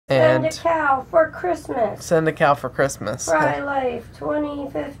And send a cow for Christmas. Send a cow for Christmas. Frey Life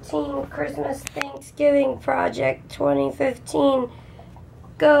 2015 Christmas Thanksgiving Project 2015.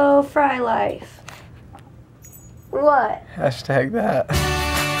 Go Frey Life. What? Hashtag that.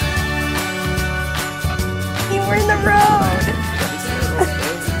 You were in the road.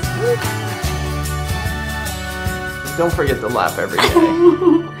 Don't forget to laugh every day.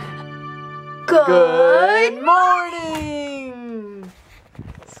 Good morning,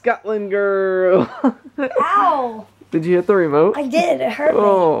 Scotland girl. Ow. Did you hit the remote? I did. It hurt me.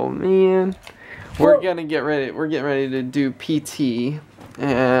 Oh man. We're gonna get ready. We're getting ready to do PT,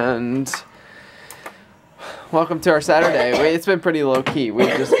 and welcome to our Saturday. It's been pretty low key.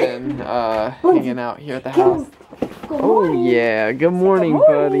 We've just been hanging out here at the house. Oh yeah. Good morning,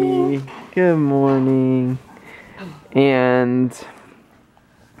 buddy. Good morning. And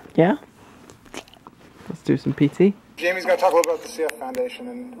yeah, let's do some PT. Jamie's going to talk a little about the CF Foundation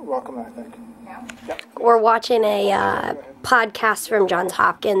and welcome, I think. Yeah. We're watching a podcast from Johns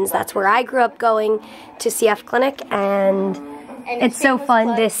Hopkins. That's where I grew up going to CF Clinic, and it's so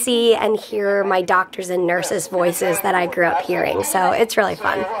fun to see and hear my doctors and nurses' voices that I grew up hearing. So it's really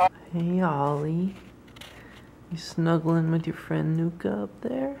fun. Hey, Ollie. You snuggling with your friend Nuka up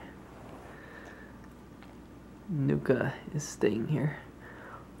there? Nuka is staying here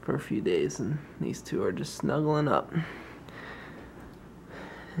for a few days, and these two are just snuggling up.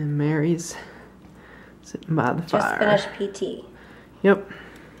 And Mary's sitting by the fire. Just finished PT. Yep.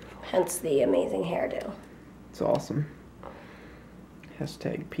 Hence the amazing hairdo. It's awesome.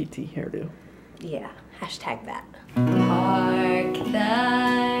 Hashtag PT hairdo. Yeah, hashtag that. Hark the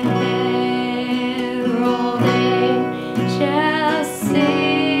herald angels sing.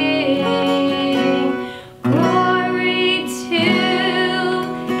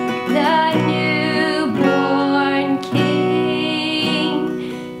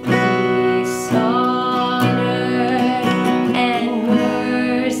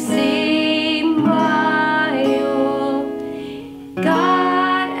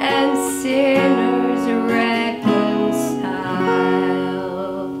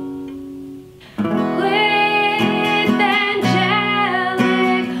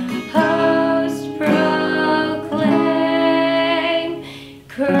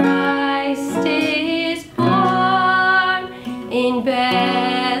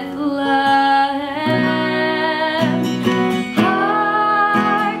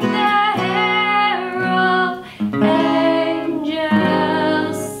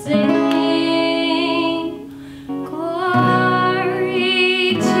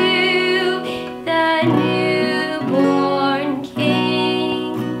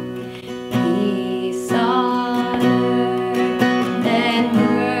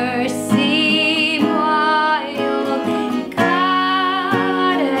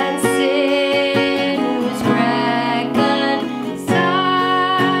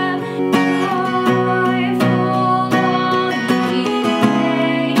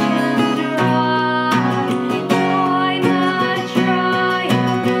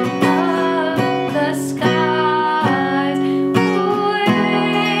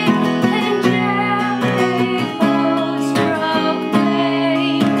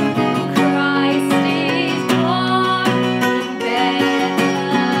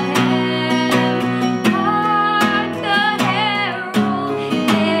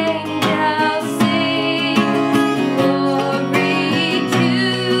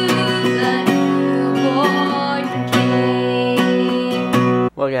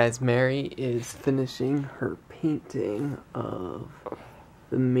 Guys, Mary is finishing her painting of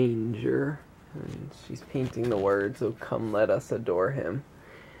the manger, and she's painting the words, "Oh come let us adore him."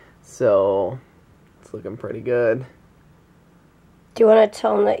 So it's looking pretty good. Do you want to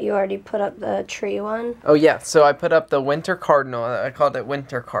tell them that you already put up the tree one? Oh yeah, so I put up the winter cardinal. I called it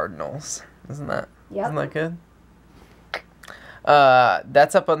winter cardinals. Isn't that good?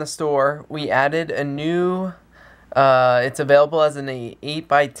 That's up on the store. We added a new it's available as an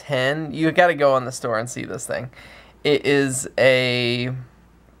 8x10. You gotta go on the store and see this thing. It is a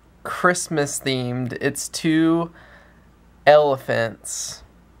Christmas themed. It's two elephants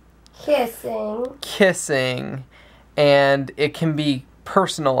kissing, and it can be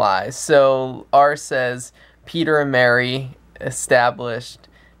personalized. So ours says Peter and Mary, established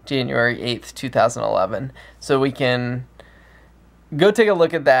January 8th, 2011. So we can go take a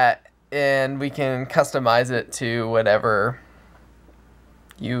look at that, and we can customize it to whatever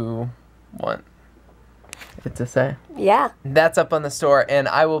you want it to say. Yeah. That's up on the store, and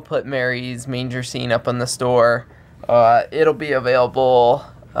I will put Mary's manger scene up on the store. It'll be available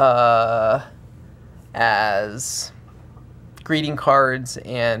as greeting cards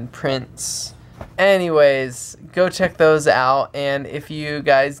and prints. Anyways, go check those out. And if you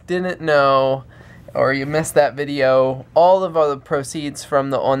guys didn't know or you missed that video, all of the proceeds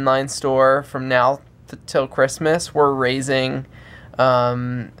from the online store from now till Christmas, we're raising.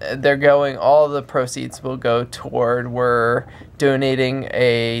 All the proceeds will go toward, we're donating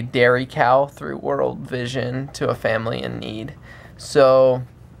a dairy cow through World Vision to a family in need. So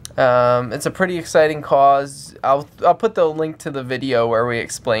it's a pretty exciting cause. I'll put the link to the video where we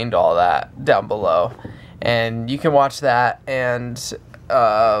explained all that down below, and you can watch that and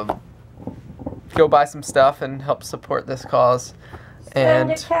go buy some stuff and help support this cause.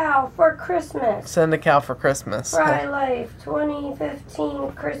 Send a cow for Christmas. Send a cow for Christmas. Frey Life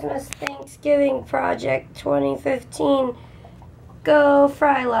 2015 Christmas Thanksgiving Project 2015. Go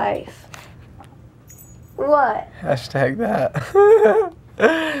Frey Life. What? Hashtag that.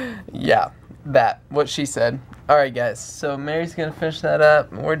 Yeah, that. What she said. Alright, guys. So Mary's going to finish that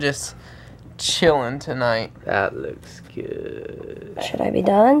up. We're just chilling tonight. That looks good. Should I be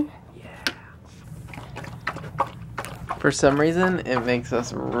done? For some reason, it makes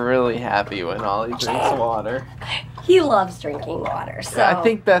us really happy when Ollie drinks water. He loves drinking water, so... I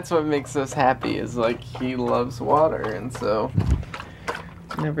think that's what makes us happy, is like he loves water, and so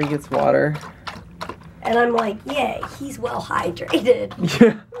whenever he gets water... And I'm like, yay, he's well hydrated.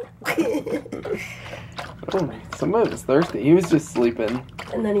 Yeah. Oh, someone was thirsty. He was just sleeping.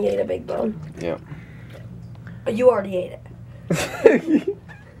 And then he ate a big bone. Yep. But you already ate it.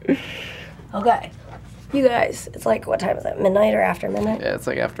 Okay. You guys, it's like, what time is it? Midnight or after midnight? Yeah, it's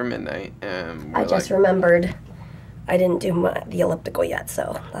like after midnight. And I just remembered I didn't do the elliptical yet,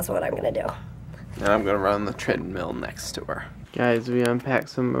 so that's what I'm going to do. And I'm going to run the treadmill next to her. Guys, we unpacked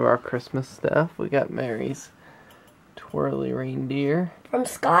some of our Christmas stuff. We got Mary's twirly reindeer. From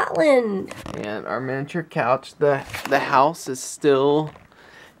Scotland. And our miniature couch. The house is still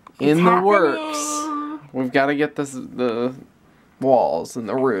in It's the happening. works. We've got to get the walls and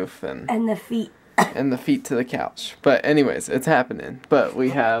the roof and the feet. And the feet to the couch. But anyways, it's happening. But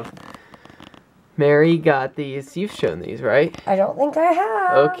we have... Mary got these. You've shown these, right? I don't think I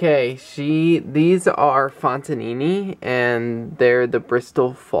have. Okay, these are Fontanini, and they're the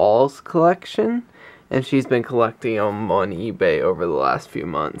Bristol Falls collection. And she's been collecting them on eBay over the last few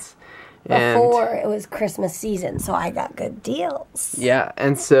months. Before it was Christmas season, so I got good deals. Yeah,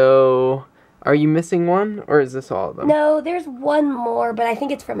 and so... Are you missing one, or is this all of them? No, there's one more, but I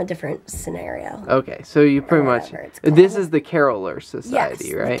think it's from a different scenario. Okay, so you pretty much... This is the Caroler Society,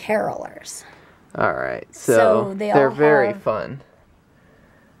 yes, right? The Carolers. Alright, so they're very fun.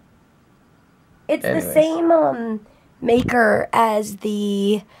 It's the same maker as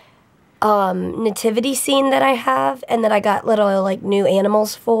the nativity scene that I have, and that I got little like new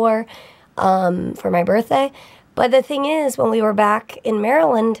animals for my birthday. But the thing is, when we were back in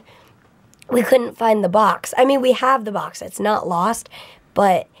Maryland... We couldn't find the box. I mean, we have the box. It's not lost,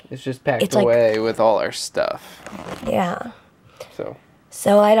 but... It's just packed away with all our stuff. Yeah.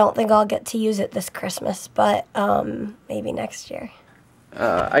 So I don't think I'll get to use it this Christmas, but maybe next year.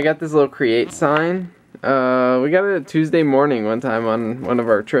 I got this little Create sign. We got it Tuesday morning one time on one of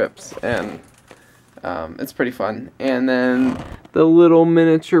our trips, and it's pretty fun. And then the little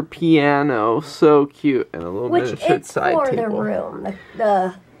miniature piano, so cute, and a little miniature side table. Which it's for the room,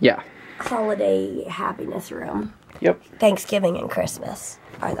 the yeah. holiday happiness room. Yep. Thanksgiving and Christmas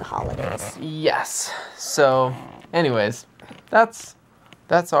are the holidays. Yes. So, anyways, that's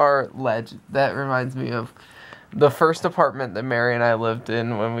our ledge. That reminds me of the first apartment that Mary and I lived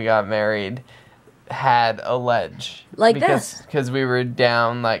in when we got married had a ledge. Like this. Because we were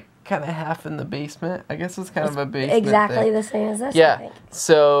down like kind of half in the basement. I guess it's kind of a basement exactly thing. the same as this, yeah. I think.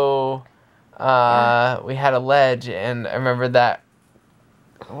 So, we had a ledge, and I remember that.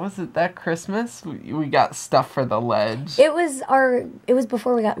 Was it that Christmas? We got stuff for the ledge. It was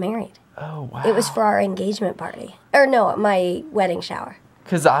before we got married. Oh, wow. It was for our engagement party. Or no, my wedding shower.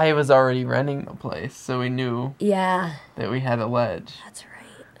 Because I was already renting the place, so we knew that we had a ledge. That's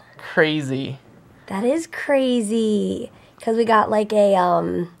right. Crazy. That is crazy. Because we got like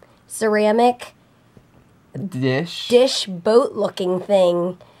a ceramic dish boat looking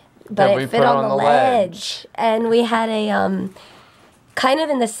thing, but it fit on the ledge. And we had a kind of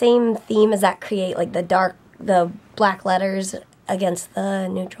in the same theme as that Create, like the black letters against the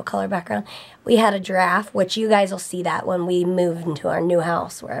neutral color background. We had a giraffe, which you guys will see that when we move into our new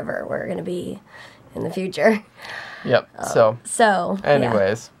house, wherever we're going to be in the future. Yep. So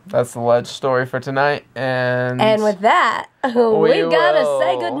anyways, that's the ledge story for tonight. And with that, we gotta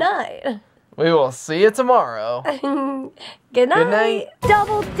say goodnight. We will see you tomorrow. Good night.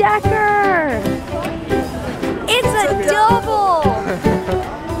 Double decker. It's a a double!